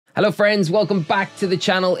Hello friends, welcome back to the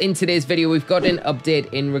channel. In today's video, we've got an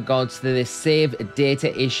update in regards to the save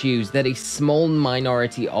data issues that a small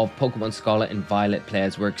minority of Pokemon Scarlet and Violet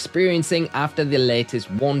players were experiencing after the latest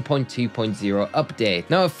 1.2.0 update.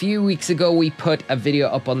 Now, a few weeks ago, we put a video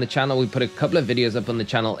up on the channel. We put a couple of videos up on the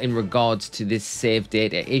channel in regards to this save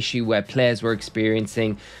data issue where players were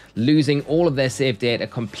experiencing losing all of their save data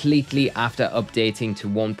completely after updating to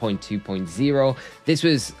 1.2.0. This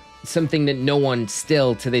was something that no one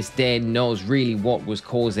still to this day knows really what was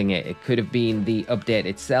causing it. It could have been the update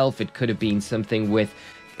itself. It could have been something with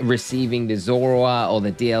receiving the Zoroark or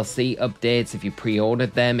the DLC updates if you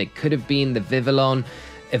pre-ordered them. It could have been the Vivillon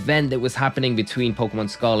event that was happening between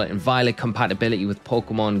Pokemon Scarlet and Violet, compatibility with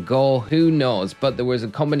Pokemon Go, who knows? But there was a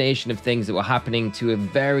combination of things that were happening to a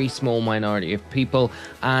very small minority of people,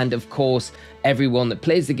 and of course everyone that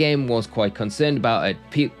plays the game was quite concerned about it.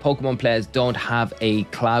 Pokemon players don't have a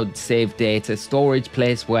cloud save data storage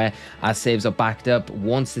place where our saves are backed up.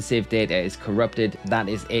 Once the save data is corrupted, that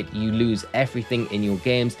is it. You lose everything in your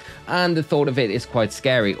games, and the thought of it is quite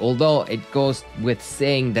scary, although it goes with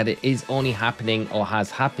saying that it is only happening or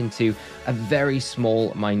has happened to a very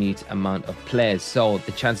small minute amount of players, so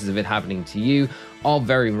the chances of it happening to you are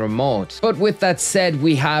very remote. But with that said,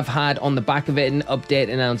 we have had on the back of it an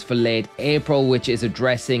update announced for late April, which is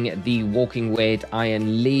addressing the walking weight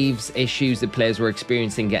iron leaves issues that players were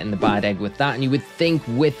experiencing, getting the bad egg with that. And you would think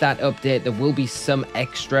with that update there will be some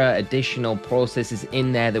extra additional processes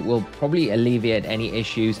in there that will probably alleviate any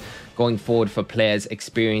issues going forward for players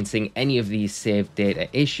experiencing any of these save data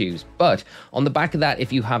issues. But on the back of that,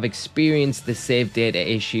 if you have experienced the save data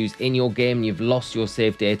issues in your game and you've lost your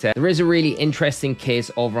save data, there is a really interesting case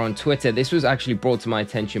over on Twitter. This was actually brought to my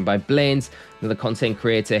attention by Blaines, the content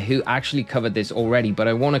creator, who actually covered this already, but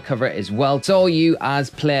I want to cover it as well so you as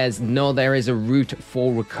players know there is a route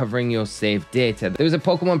for recovering your save data. There was a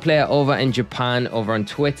Pokemon player over in Japan over on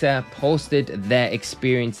Twitter posted their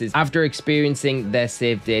experiences after experiencing their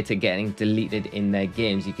save data getting deleted in their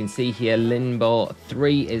games. You can see here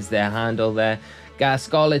Limbo3 is their handle there.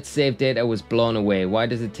 Scarlet's save data was blown away. Why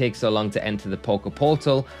does it take so long to enter the Poke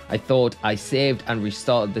Portal? I thought I saved and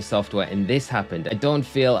restarted the software and this happened. I don't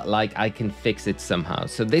feel like I can fix it somehow.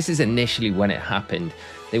 So this is initially when it happened.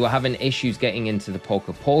 They were having issues getting into the Poke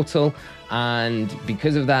Portal, and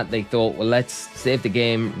because of that they thought, well, let's save the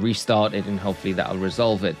game, restart it, and hopefully that'll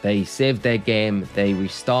resolve it. They saved their game, they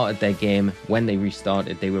restarted their game. When they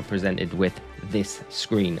restarted, they were presented with this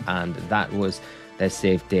screen, and that was their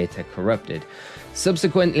save data corrupted.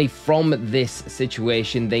 Subsequently, from this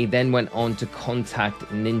situation, they then went on to contact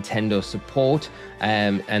Nintendo support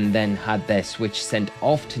and then had their Switch sent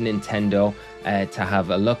off to Nintendo to have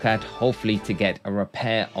a look at, hopefully to get a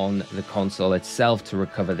repair on the console itself to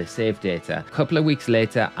recover the save data. A couple of weeks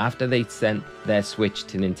later, after they sent their Switch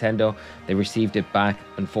to Nintendo, they received it back.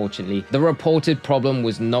 Unfortunately, the reported problem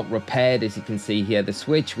was not repaired. As you can see here, the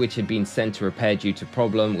Switch, which had been sent to repair due to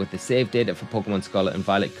problem with the save data for Pokemon Scarlet and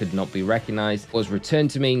Violet, could not be recognized, was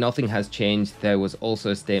returned to me. Nothing has changed. There was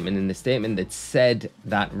also a statement in the statement that said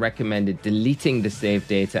that recommended deleting the save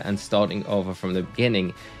data and starting over from the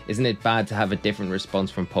beginning. Isn't it bad to have a different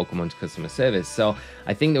response from Pokemon's customer service? So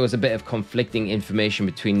I think there was a bit of conflicting information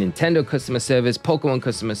between Nintendo customer service, Pokemon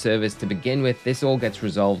customer service to begin with. This all gets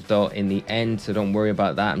resolved though in the end, so don't worry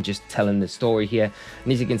about that. I'm just telling the story here.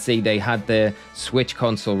 And as you can see, they had the Switch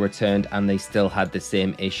console returned and they still had the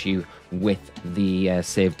same issue with the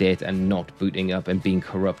save data and not booting up and being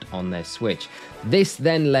corrupt on their Switch. This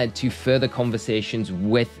then led to further conversations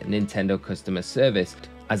with Nintendo customer service.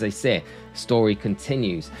 As I say, story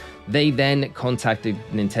continues. They then contacted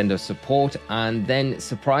Nintendo support, and then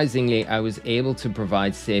surprisingly I was able to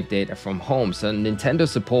provide save data from home. So Nintendo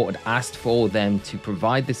support had asked for them to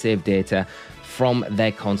provide the save data from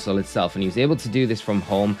their console itself, and he was able to do this from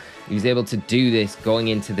home. He was able to do this going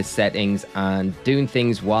into the settings and doing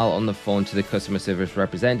things while on the phone to the customer service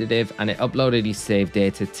representative, and it uploaded his save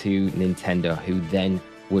data to Nintendo, who then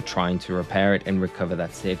were trying to repair it and recover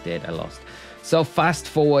that save data lost. So fast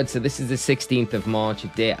forward, so this is the 16th of March, a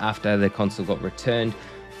day after the console got returned.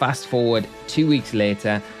 Fast forward 2 weeks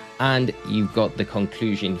later, and you've got the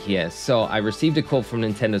conclusion here. So I received a call from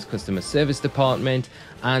Nintendo's customer service department,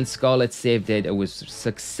 and Scarlet's save data was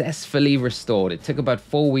successfully restored. It took about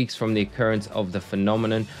 4 weeks from the occurrence of the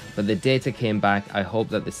phenomenon, but the data came back. I hope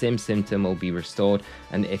that the same symptom will be restored,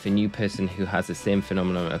 and if a new person who has the same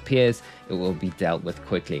phenomenon appears, it will be dealt with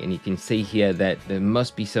quickly. And you can see here that there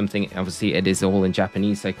must be something, obviously it is all in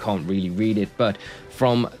Japanese, so I can't really read it, but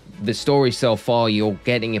from the story so far, you're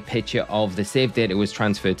getting a picture of the save data was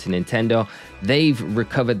transferred to Nintendo. They've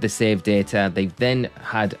recovered the save data. They've then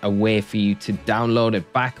had a way for you to download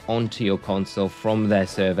it back onto your console from their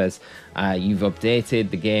servers. You've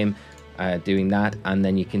updated the game doing that, and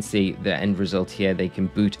then you can see the end result here. They can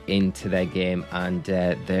boot into their game and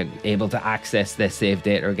they're able to access their save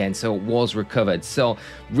data again. So it was recovered. So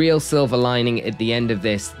real silver lining at the end of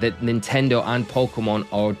this, that Nintendo and Pokemon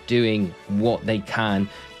are doing what they can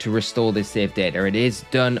to restore this save data. It is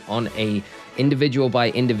done on a individual by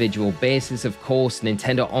individual basis. Of course,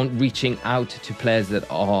 Nintendo aren't reaching out to players that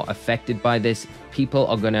are affected by this. People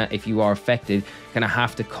are gonna, if you are affected, gonna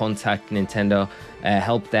have to contact Nintendo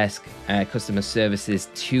help desk, customer services,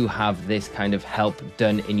 to have this kind of help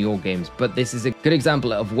done in your games. But this is a good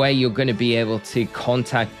example of where you're going to be able to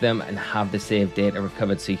contact them and have the save data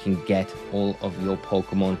recovered, so you can get all of your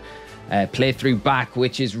Pokemon playthrough back,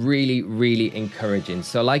 which is really, really encouraging.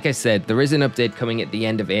 So like I said, there is an update coming at the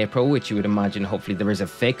end of April, which you would imagine hopefully there is a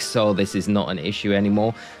fix, so this is not an issue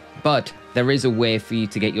anymore. But there is a way for you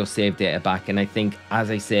to get your save data back, and I think,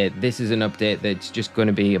 as I said, this is an update that's just going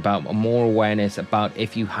to be about more awareness about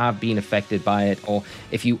if you have been affected by it, or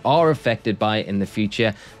if you are affected by it in the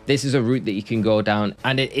future. This is a route that you can go down,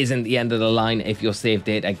 and it isn't the end of the line if your save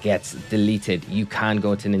data gets deleted. You can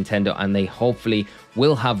go to Nintendo and they hopefully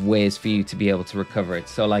will have ways for you to be able to recover it.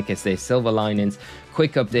 So like I say, silver linings,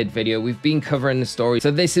 quick update video. We've been covering the story,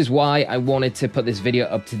 so this is why I wanted to put this video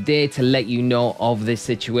up today, to let you know of this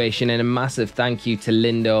situation. And a massive thank you to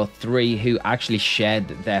Lindo3, who actually shared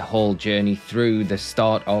their whole journey through the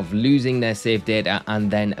start of losing their save data and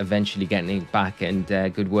then eventually getting it back. And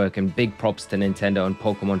good work, and big props to Nintendo and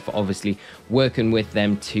Pokemon for obviously working with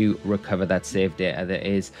them to recover that save data. That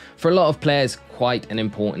is, for a lot of players, quite an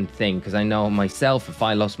important thing, because I know myself, if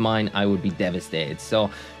I lost mine, I would be devastated. So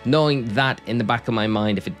knowing that in the back of my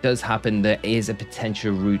mind, if it does happen, there is a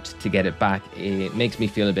potential route to get it back, it makes me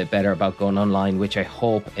feel a bit better about going online, which I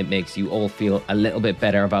hope it makes you all feel a little bit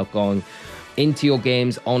better about going into your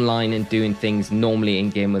games online and doing things normally in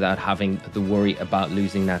game without having the worry about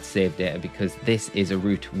losing that save data, because this is a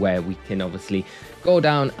route where we can obviously go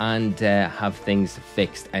down and have things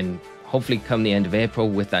fixed, and hopefully come the end of April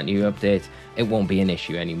with that new update, it won't be an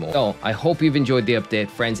issue anymore. So I hope you've enjoyed the update,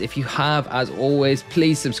 friends. If you have, as always,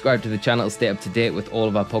 please subscribe to the channel to stay up to date with all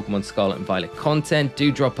of our Pokemon Scarlet and Violet content.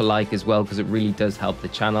 Do drop a like as well, because it really does help the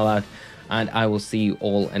channel out. And I will see you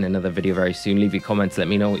all in another video very soon. Leave your comments, let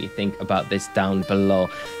me know what you think about this down below.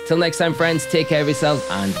 Till next time, friends, take care of yourselves,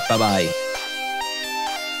 and bye-bye.